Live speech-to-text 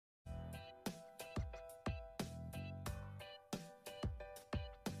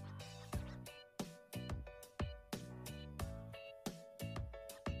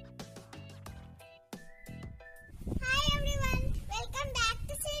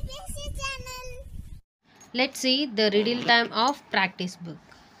Let's see the riddle time of practice book.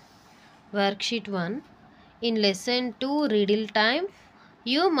 Worksheet 1. In lesson 2 riddle time,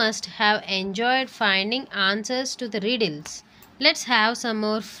 you must have enjoyed finding answers to the riddles. Let's have some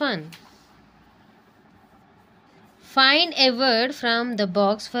more fun. Find a word from the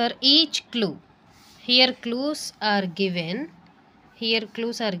box for each clue. Here clues are given.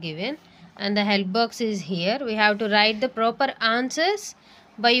 And the help box is here. We have to write the proper answers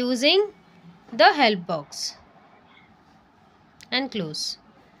by using the help box and clues.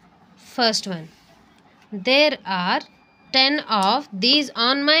 First one. There are 10 of these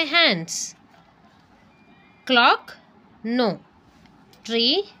on my hands. Clock? No.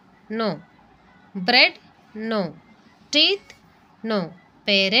 Tree? No. Bread? No. Teeth? No.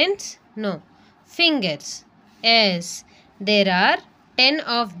 Parents? No. Fingers? Yes. There are 10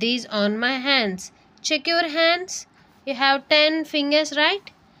 of these on my hands. Check your hands. You have 10 fingers,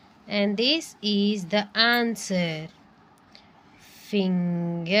 right? And this is the answer.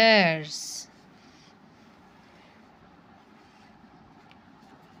 Fingers.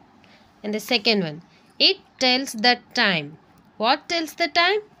 And the second one. It tells the time. What tells the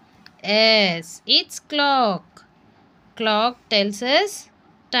time? Yes, it's clock. Clock tells us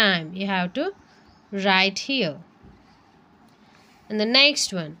time. You have to write here. And the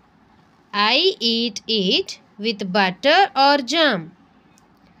next one. I eat it with butter or jam.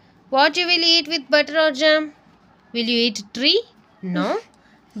 What you will eat with butter or jam? Will you eat tree? No.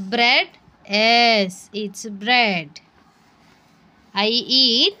 Bread? Yes, it's bread. I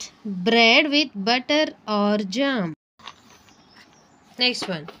eat bread with butter or jam. Next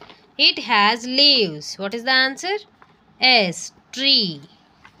one. It has leaves. What is the answer? Yes, tree.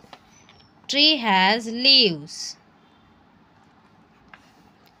 Tree has leaves.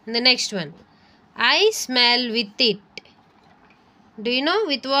 And the next one. I smell with it. Do you know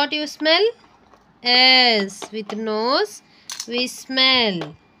with what you smell? Yes, with nose we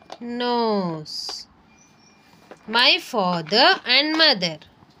smell. Nose. My father and mother.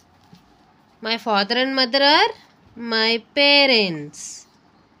 My father and mother are my parents.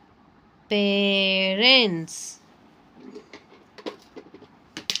 Parents.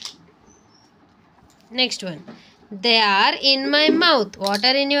 Next one. They are in my mouth. What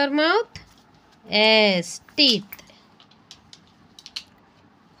are in your mouth? Yes, teeth.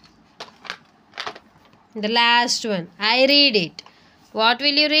 The last one. I read it. What will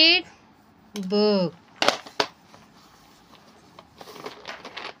you read? Book.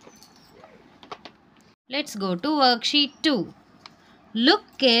 Let's go to worksheet 2. Look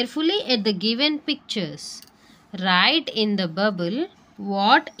carefully at the given pictures. Write in the bubble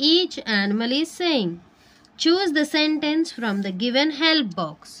what each animal is saying. Choose the sentence from the given help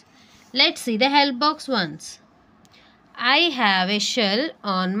box. Let's see the help box once. I have a shell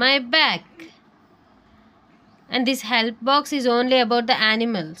on my back. And this help box is only about the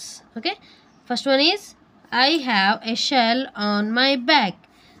animals. Okay. First one is I have a shell on my back.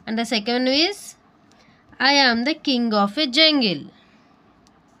 And the second is I am the king of a jungle.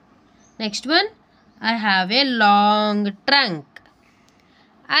 Next one. I have a long trunk.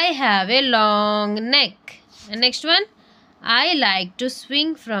 I have a long neck. And next one. I like to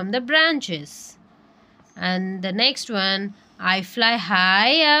swing from the branches. And the next one. I fly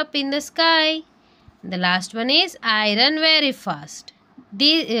high up in the sky. The last one is I run very fast.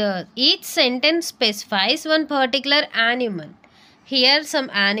 Each sentence specifies one particular animal. Here some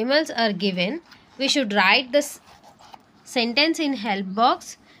animals are given. We should write the sentence in help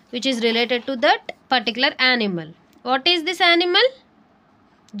box which is related to that particular animal. What is this animal?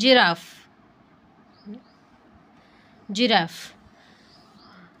 Giraffe. Giraffe.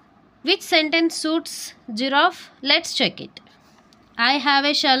 Which sentence suits giraffe? Let's check it. I have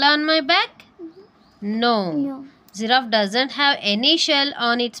a shell on my back. No. Giraffe doesn't have any shell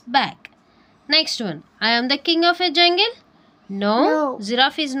on its back. Next one. I am the king of a jungle. No.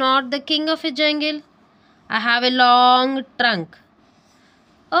 Giraffe is not the king of a jungle. I have a long trunk.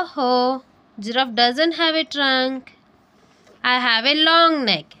 Oh, giraffe doesn't have a trunk. I have a long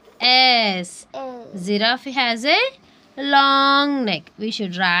neck. Yes. Giraffe has a long neck. We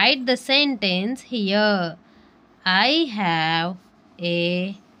should write the sentence here. I have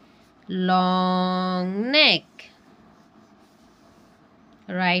a long neck.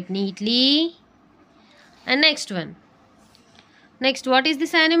 Write neatly. And next one. Next, what is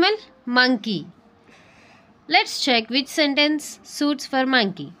this animal? Monkey. Let's check which sentence suits for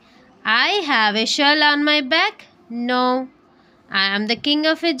monkey. I have a shell on my back. No. I am the king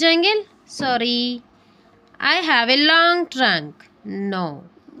of a jungle. Sorry. I have a long trunk. No.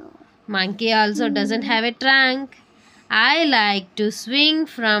 Monkey also doesn't have a trunk. I like to swing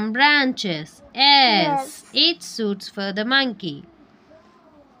from branches. S. It suits for the monkey.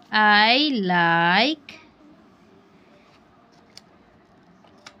 I like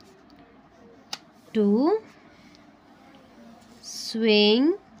to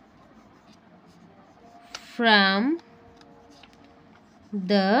swing from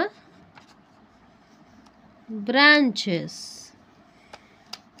the branches.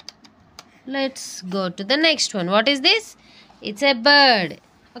 Let's go to the next one. What is this? It's a bird.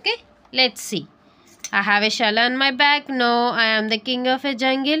 Okay, let's see. I have a shell on my back. No. I am the king of a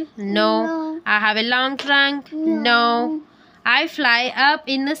jungle. No. I have a long trunk. No. I fly up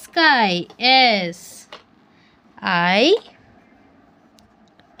in the sky. Yes. I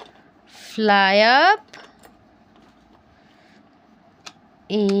fly up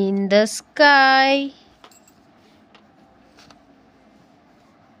in the sky.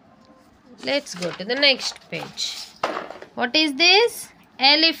 Let's go to the next page. What is this?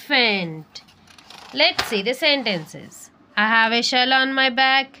 Elephant. Let's see the sentences. I have a shell on my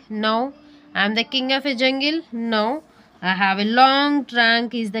back. No. I am the king of a jungle. No. I have a long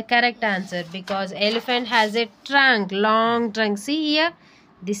trunk is the correct answer because elephant has a trunk, long trunk. See here,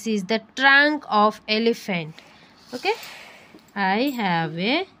 this is the trunk of elephant. Okay, I have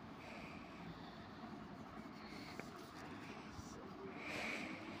a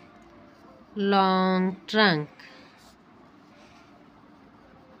long trunk.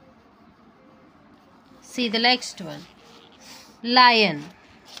 See the next one. Lion.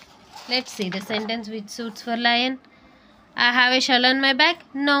 Let's see the sentence which suits for lion. I have a shell on my back.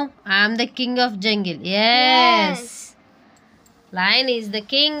 No, I am the king of jungle. Yes. Lion is the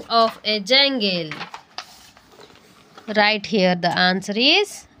king of a jungle. Right here the answer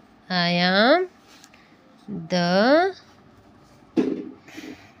is I am the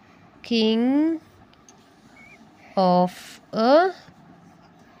king of a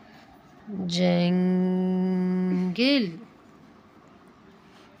jungle.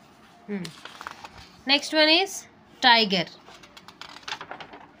 Next one is tiger.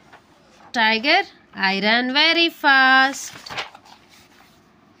 Tiger, I run very fast.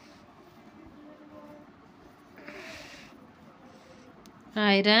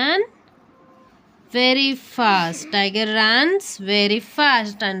 I run very fast. Tiger runs very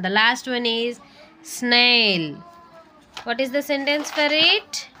fast. And the last one is snail. What is the sentence for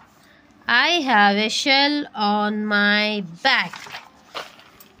it? I have a shell on my back.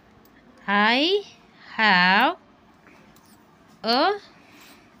 I have a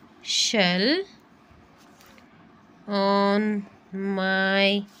shell on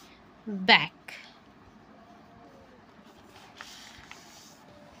my back.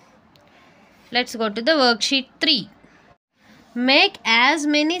 Let's go to the worksheet 3. Make as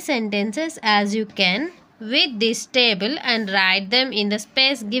many sentences as you can with this table and write them in the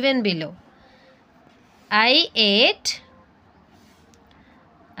space given below. I ate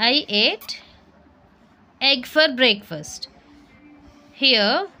egg for breakfast.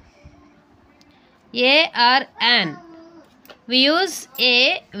 Here, a or an. We use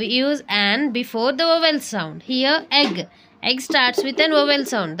an before the vowel sound. Here, egg. Egg starts with an vowel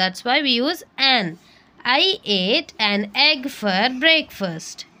sound. That's why we use an. I ate an egg for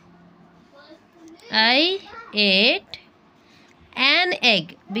breakfast. I ate an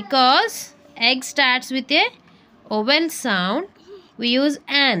egg. Because egg starts with a vowel sound, we use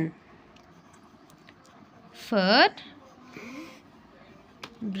an. For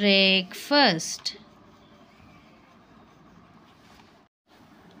breakfast.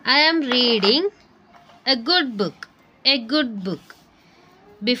 I am reading a good book. A good book.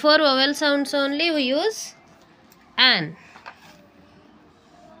 Before vowel sounds only we use an.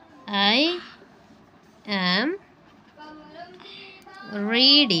 I am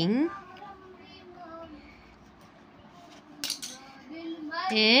reading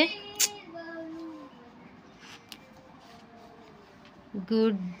a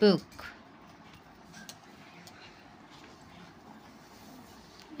good book.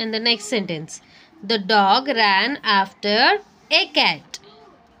 And the next sentence. The dog ran after a cat.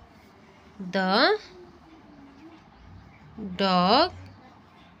 The dog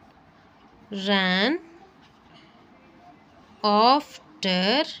ran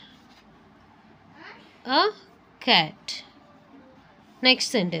after a cat. Next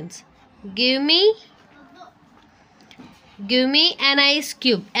sentence. Give me an ice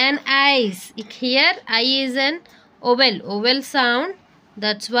cube. An ice. Here I is an vowel sound.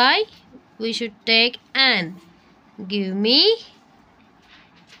 That's why we should take an. Give me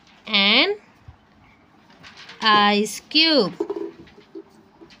an ice cube.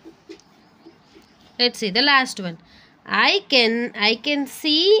 Let's see the last one. I can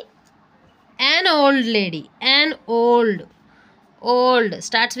see an old lady. An old. Old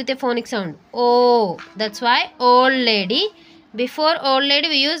starts with a phonic sound. O. That's why old lady. Before old lady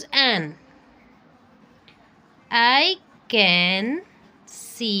we use an. I can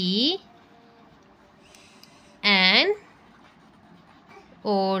see an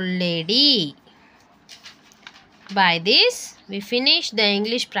old lady. By this, we finish the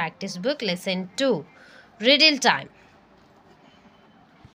English practice book lesson 2. Riddle time.